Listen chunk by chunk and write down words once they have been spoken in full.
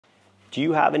Do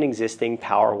you have an existing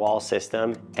Powerwall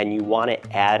system and you want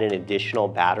to add an additional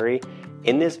battery?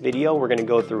 In this video, we're going to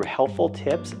go through helpful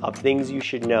tips of things you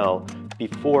should know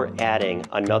before adding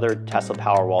another Tesla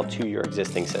Powerwall to your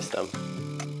existing system.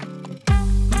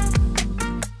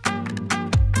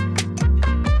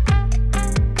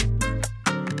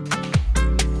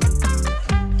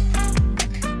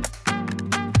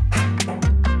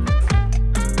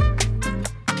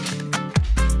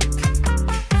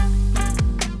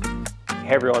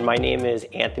 Hey everyone, my name is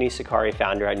Anthony Sakari,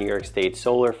 founder at New York State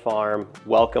Solar Farm.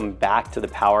 Welcome back to the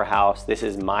Powerhouse. This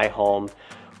is my home.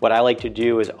 What I like to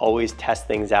do is always test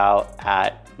things out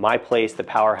at my place, the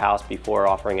Powerhouse, before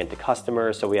offering it to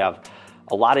customers. So we have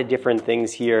a lot of different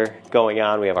things here going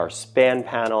on. We have our span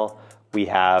panel, we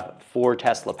have 4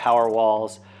 Tesla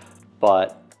Powerwalls,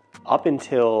 but up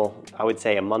until I would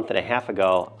say a month and a half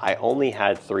ago, I only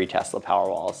had 3 Tesla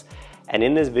Powerwalls. And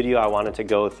in this video, I wanted to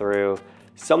go through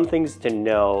some things to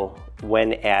know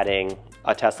when adding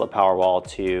a Tesla Powerwall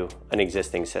to an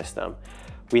existing system.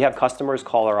 We have customers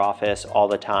call our office all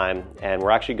the time, and we're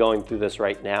actually going through this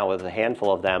right now with a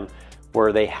handful of them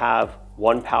where they have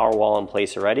one Powerwall in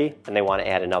place already and they want to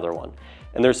add another one.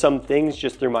 And there's some things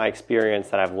just through my experience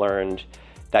that I've learned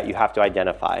that you have to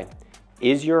identify.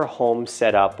 Is your home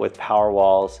set up with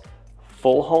Powerwalls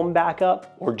full home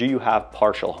backup, or do you have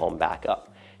partial home backup?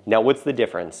 Now, what's the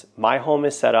difference? My home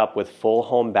is set up with full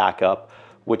home backup,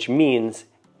 which means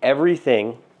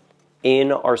everything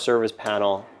in our service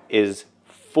panel is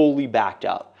fully backed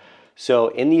up. So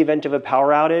in the event of a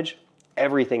power outage,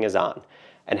 everything is on.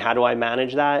 And how do I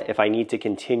manage that? If I need to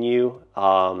continue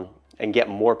and get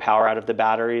more power out of the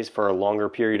batteries for a longer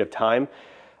period of time,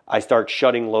 I start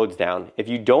shutting loads down. If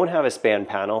you don't have a span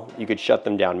panel, you could shut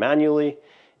them down manually.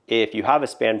 If you have a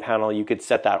span panel, you could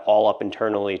set that all up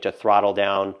internally to throttle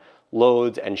down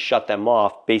loads and shut them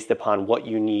off based upon what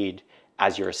you need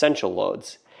as your essential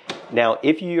loads. Now,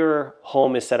 if your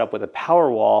home is set up with a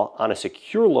Powerwall on a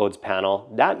secure loads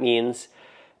panel, that means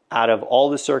out of all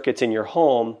the circuits in your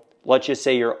home, let's just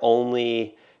say you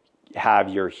only have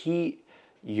your heat,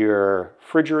 your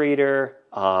refrigerator,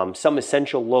 some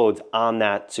essential loads on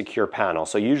that secure panel.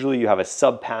 So usually you have a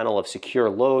sub panel of secure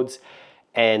loads,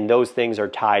 and those things are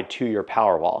tied to your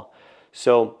Powerwall.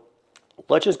 So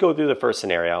let's just go through the first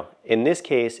scenario. In this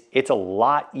case, it's a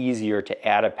lot easier to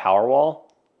add a Powerwall,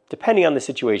 depending on the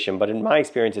situation, but in my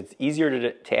experience, it's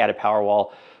easier to add a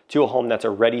Powerwall to a home that's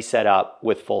already set up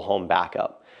with full home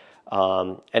backup.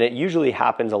 And it usually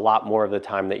happens a lot more of the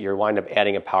time that you wind up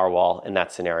adding a Powerwall in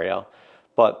that scenario.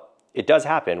 But it does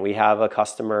happen. We have a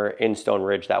customer in Stone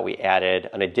Ridge that we added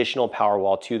an additional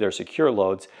Powerwall to their secure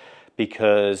loads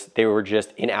because they were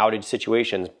just in outage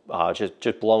situations,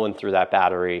 just blowing through that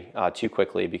battery too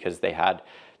quickly because they had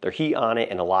their heat on it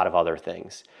and a lot of other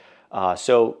things.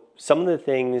 So some of the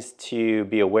things to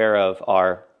be aware of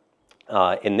are,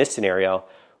 in this scenario,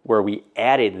 where we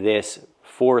added this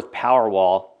 4th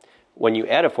Powerwall. When you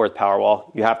add a 4th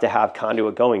Powerwall, you have to have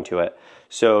conduit going to it.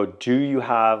 So do you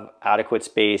have adequate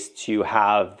space to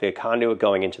have the conduit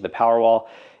going into the Powerwall?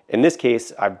 In this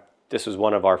case, this was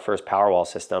one of our first Powerwall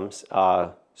systems.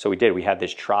 So we had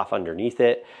this trough underneath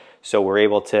it. So we're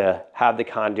able to have the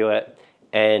conduit,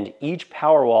 and each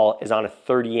Powerwall is on a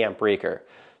 30 amp breaker.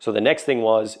 So the next thing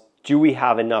was, do we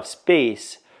have enough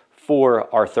space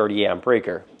for our 30 amp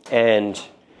breaker? And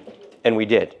we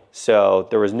did. So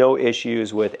there was no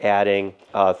issues with adding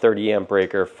a 30 amp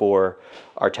breaker for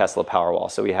our Tesla Powerwall.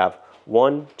 So we have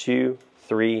 1, 2,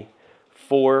 3,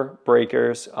 4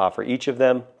 breakers for each of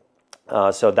them.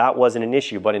 So that wasn't an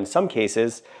issue, but in some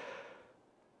cases,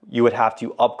 you would have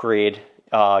to upgrade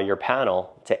your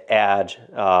panel to add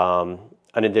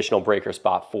an additional breaker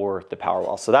spot for the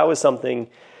Powerwall. So that was something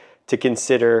to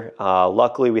consider.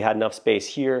 Luckily, we had enough space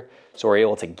here, so we're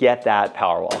able to get that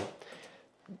Powerwall.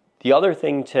 The other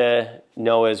thing to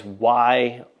know is,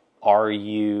 why are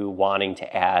you wanting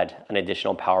to add an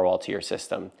additional Powerwall to your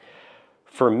system?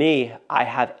 For me, I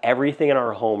have everything in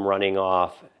our home running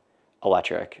off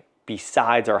electric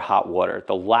besides our hot water.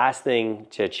 The last thing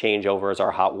to change over is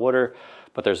our hot water,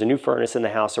 but there's a new furnace in the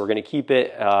house, so we're gonna keep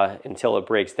it until it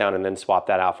breaks down and then swap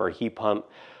that out for a heat pump.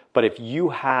 But if you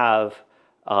have,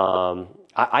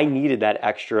 I needed that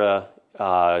extra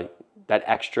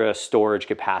storage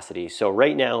capacity. So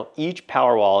right now, each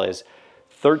Powerwall is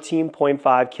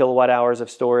 13.5 kilowatt hours of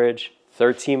storage,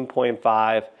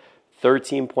 13.5,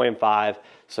 13.5.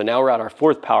 So now we're at our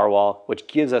 4th Powerwall, which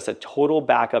gives us a total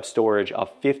backup storage of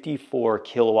 54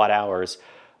 kilowatt hours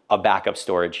of backup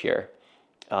storage here.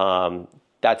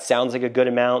 That sounds like a good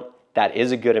amount. That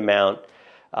is a good amount.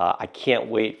 I can't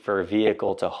wait for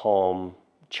vehicle to home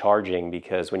charging,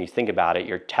 because when you think about it,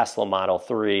 your Tesla Model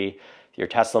 3, your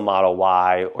Tesla Model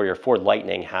Y, or your Ford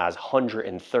Lightning has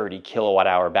 130 kilowatt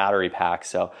hour battery packs.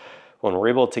 So when we're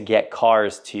able to get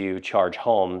cars to charge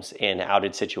homes in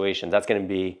outage situations, that's going to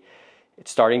be,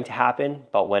 it's starting to happen,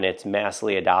 but when it's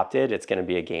massively adopted, it's going to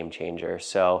be a game changer.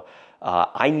 So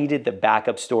I needed the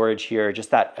backup storage here,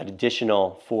 just that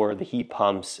additional for the heat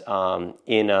pumps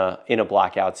in a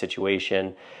blackout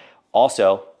situation.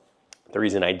 Also, the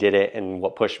reason I did it and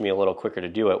what pushed me a little quicker to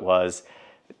do it was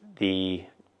the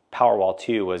Powerwall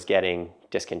 2 was getting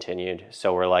discontinued.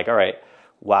 So we're like, all right,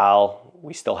 while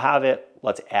we still have it,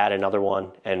 let's add another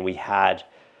one. And we had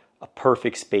a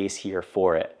perfect space here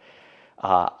for it.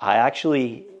 I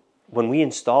actually, when we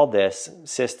installed this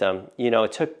system,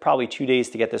 it took probably 2 days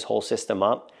to get this whole system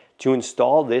up. To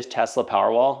install this Tesla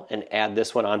Powerwall and add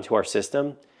this one onto our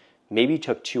system, maybe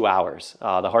took 2 hours.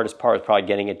 The hardest part was probably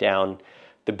getting it down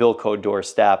the bill code door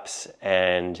steps,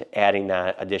 and adding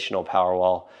that additional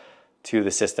Powerwall to the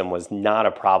system was not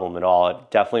a problem at all. It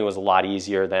definitely was a lot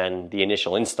easier than the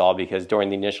initial install, because during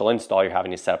the initial install, you're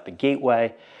having to set up the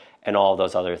gateway and all of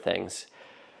those other things.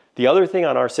 The other thing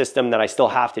on our system that I still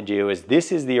have to do is,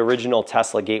 this is the original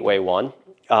Tesla Gateway 1.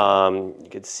 You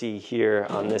can see here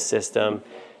on this system,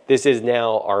 this is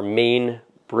now our main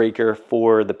breaker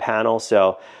for the panel.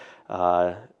 So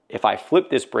if I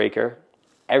flip this breaker,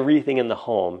 everything in the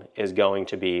home is going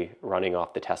to be running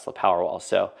off the Tesla Powerwall.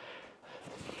 So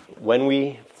when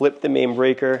we flip the main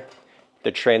breaker,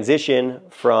 the transition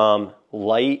from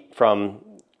light from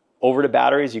over to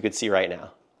batteries, you could see right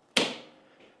now.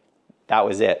 That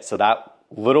was it. So that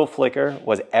little flicker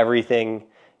was everything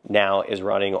now is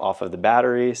running off of the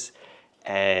batteries,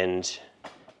 and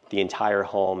the entire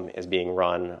home is being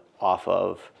run off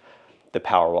of the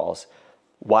Powerwalls.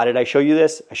 Why did I show you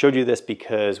this? I showed you this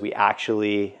because we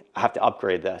actually have to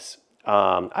upgrade this.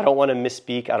 I don't want to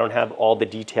misspeak. I don't have all the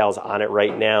details on it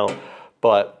right now,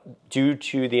 but due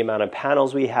to the amount of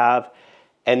panels we have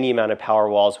and the amount of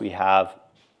Powerwalls we have,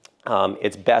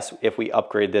 it's best if we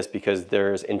upgrade this, because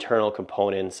there's internal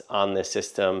components on this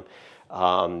system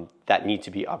that need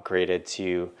to be upgraded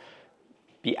to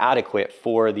be adequate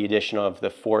for the addition of the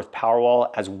 4th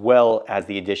Powerwall, as well as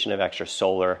the addition of extra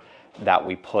solar that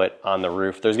we put on the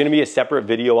roof. There's going to be a separate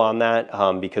video on that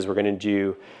because we're going to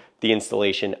do the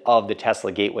installation of the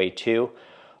Tesla Gateway 2.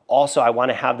 Also, I want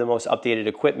to have the most updated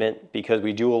equipment, because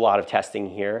we do a lot of testing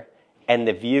here, and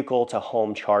the vehicle to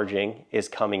home charging is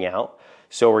coming out.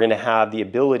 So we're going to have the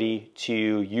ability to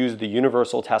use the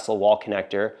universal Tesla wall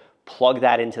connector, plug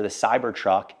that into the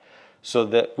Cybertruck, so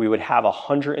that we would have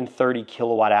 130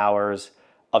 kilowatt hours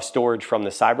of storage from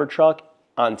the Cybertruck,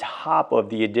 on top of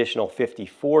the additional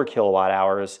 54 kilowatt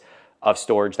hours of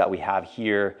storage that we have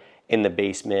here in the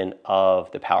basement of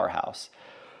the Powerhouse.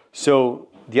 So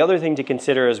the other thing to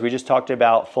consider is, we just talked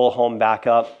about full home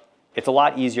backup. It's a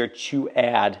lot easier to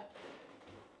add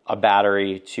a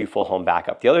battery to full home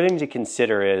backup. The other thing to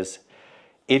consider is,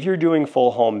 if you're doing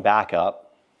full home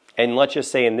backup, and let's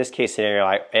just say in this case scenario,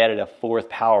 I added a 4th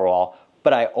Powerwall,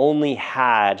 but I only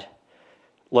had,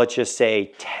 let's just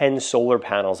say, 10 solar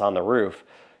panels on the roof.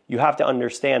 You have to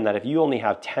understand that if you only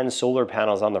have 10 solar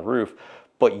panels on the roof,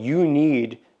 but you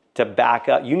need to back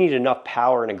up, you need enough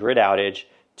power in a grid outage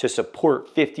to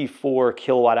support 54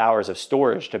 kilowatt hours of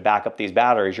storage to back up these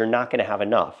batteries, you're not going to have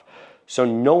enough. So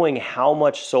knowing how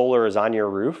much solar is on your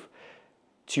roof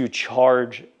to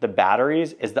charge the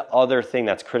batteries is the other thing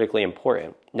that's critically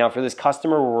important. Now, for this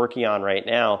customer we're working on right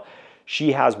now,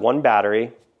 she has one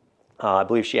battery. I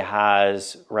believe she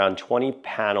has around 20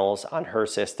 panels on her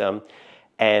system,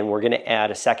 and we're going to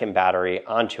add a second battery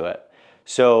onto it.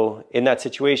 So in that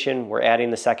situation, we're adding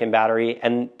the second battery,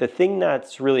 and the thing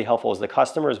that's really helpful is the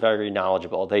customer is very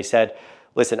knowledgeable. They said,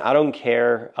 listen, I don't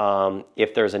care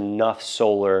if there's enough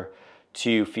solar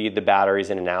to feed the batteries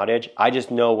in an outage. I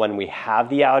just know when we have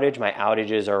the outage, my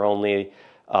outages are only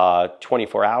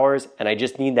 24 hours, and I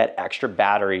just need that extra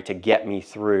battery to get me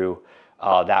through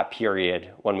that period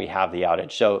when we have the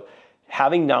outage. So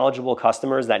having knowledgeable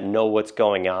customers that know what's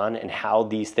going on and how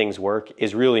these things work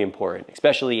is really important,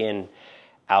 especially in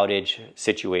outage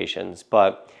situations.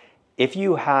 But if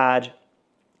you had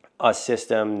a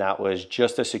system that was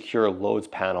just a secure loads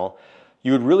panel,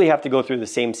 you would really have to go through the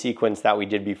same sequence that we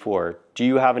did before. Do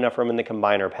you have enough room in the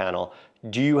combiner panel?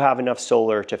 Do you have enough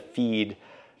solar to feed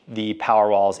the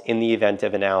Powerwalls in the event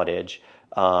of an outage?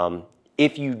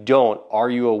 If you don't, are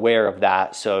you aware of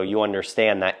that, so you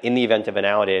understand that in the event of an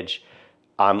outage,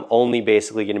 I'm only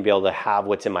basically going to be able to have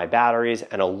what's in my batteries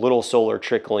and a little solar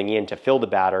trickling in to fill the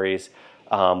batteries,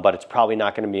 but it's probably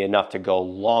not going to be enough to go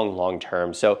long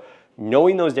term. So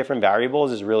knowing those different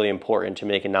variables is really important to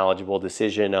make a knowledgeable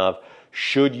decision of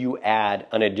should you add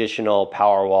an additional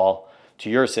Powerwall to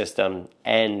your system,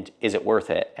 and is it worth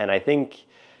it? And I think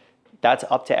that's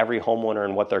up to every homeowner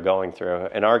and what they're going through.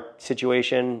 In our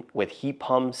situation, with heat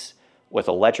pumps, with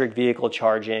electric vehicle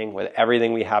charging, with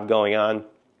everything we have going on,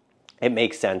 it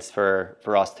makes sense for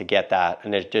us to get that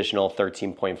an additional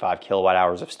 13.5 kilowatt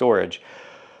hours of storage.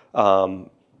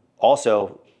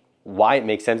 Also, why it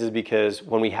makes sense is because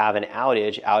when we have an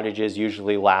outage, outages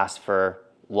usually last for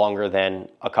longer than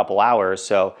a couple hours.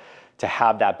 So to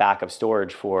have that backup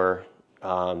storage for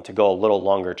to go a little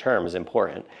longer term is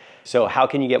important. So how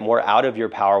can you get more out of your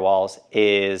Powerwalls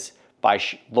is by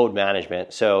load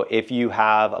management. So if you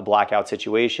have a blackout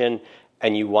situation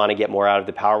and you want to get more out of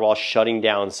the Powerwall, shutting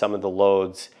down some of the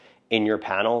loads in your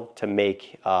panel to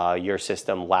make your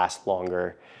system last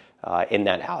longer in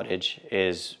that outage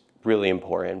is really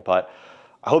important. But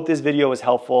I hope this video was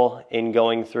helpful in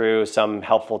going through some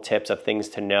helpful tips of things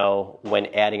to know when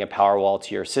adding a Powerwall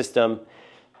to your system.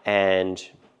 And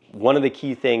one of the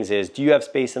key things is, do you have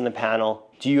space in the panel?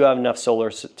 Do you have enough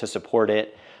solar to support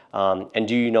it? And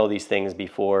do you know these things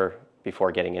before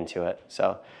getting into it?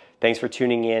 So thanks for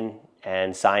tuning in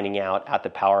and signing out at the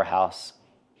Powerhouse.